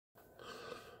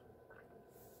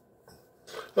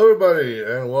Hello everybody,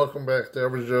 and welcome back to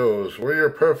Average Joe's, where you're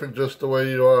perfect just the way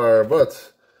you are.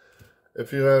 But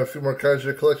if you have a few more cards in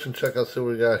your collection, check out what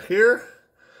we got here,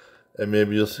 and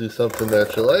maybe you'll see something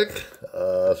that you like.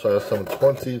 So I have some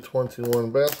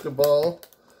 2021 basketball,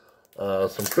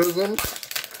 some prisms,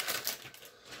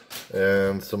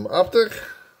 and some optic.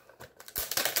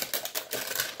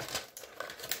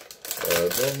 I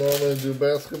don't normally do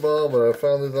basketball, but I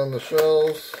found these on the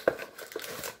shelves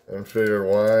and figured,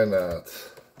 why not?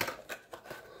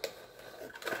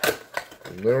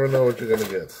 You never know what you're going to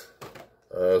get.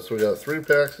 So we got 3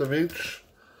 packs of each.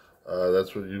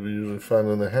 That's what you usually find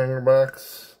in the hanger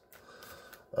box.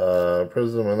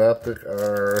 Prism and optic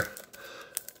are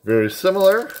very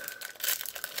similar.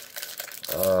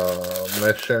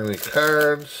 Nice shiny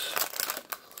cards.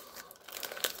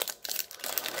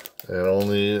 And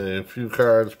only a few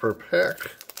cards per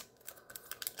pack.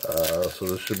 So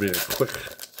this should be a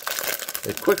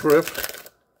quick rip.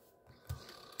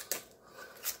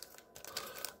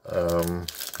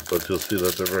 But you'll see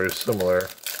that they're very similar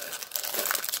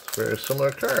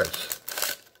cards.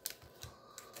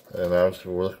 And obviously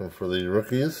we're looking for the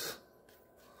rookies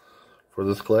for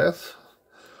this class.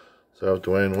 So I have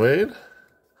Dwayne Wade,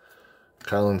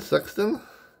 Colin Sexton,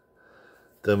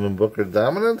 Devin Booker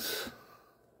Dominance,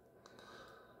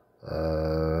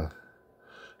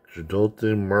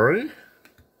 Jadolte Murray,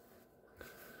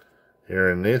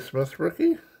 Aaron Naismith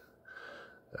rookie,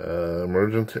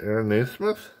 emergent to Aaron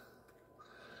Naismith,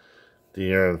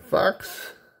 De'Aaron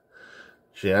Fox,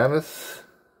 Giannis,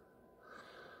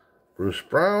 Bruce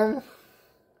Brown,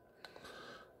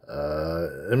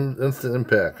 Instant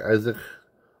Impact, Isaac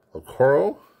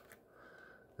Okoro,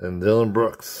 and Dylan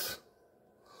Brooks.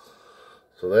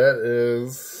 So that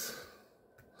is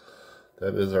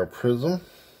our prism.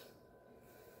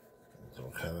 So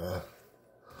we'll kind of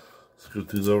scoot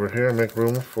these over here and make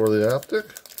room for the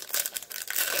optic.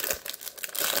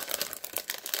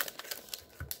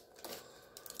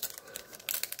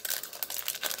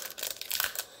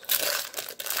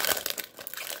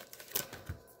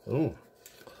 Ooh,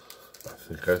 I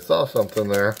think I saw something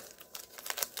there.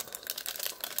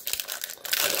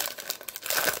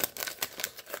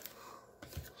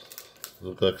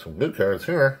 Look like some good cards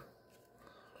here.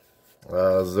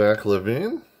 Zach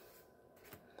LaVine,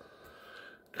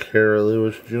 Kara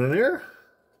Lewis Jr.,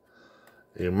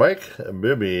 a Mike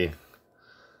Bibby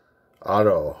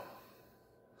auto.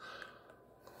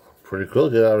 Pretty cool,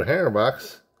 get out of hanger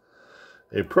box.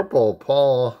 A purple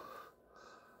Paul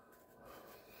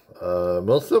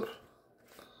Millsap,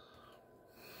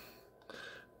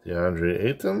 DeAndre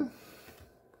Ayton,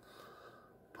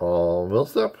 Paul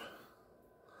Millsap,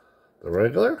 the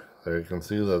regular. There you can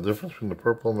see the difference between the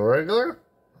purple and the regular.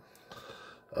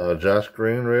 Josh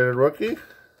Green rated rookie.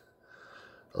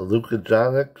 Luka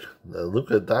Doncic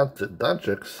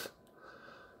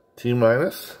T-.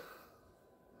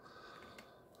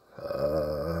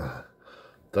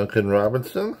 Duncan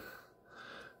Robinson,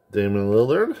 Damian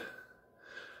Lillard,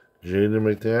 Jaden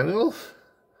McDaniels,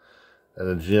 and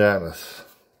a Giannis.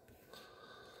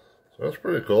 So that's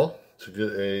pretty cool to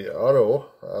get a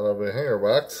auto out of a hanger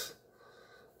box.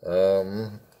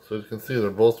 So you can see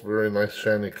they're both very nice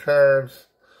shiny cards.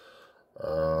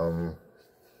 Kind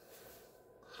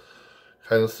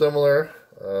of similar,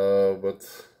 but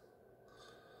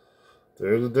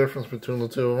there's a difference between the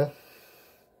two.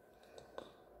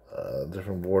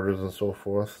 Different borders and so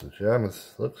forth. The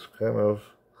Giannis looks kind of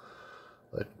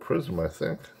like a prism, I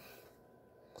think.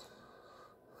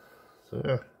 So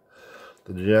yeah,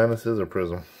 the Giannis is a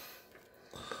prism.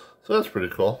 So that's pretty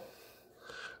cool.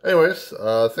 Anyways,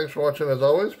 thanks for watching as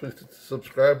always. Please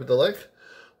subscribe, hit the like.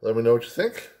 Let me know what you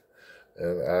think.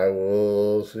 And I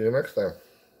will see you next time.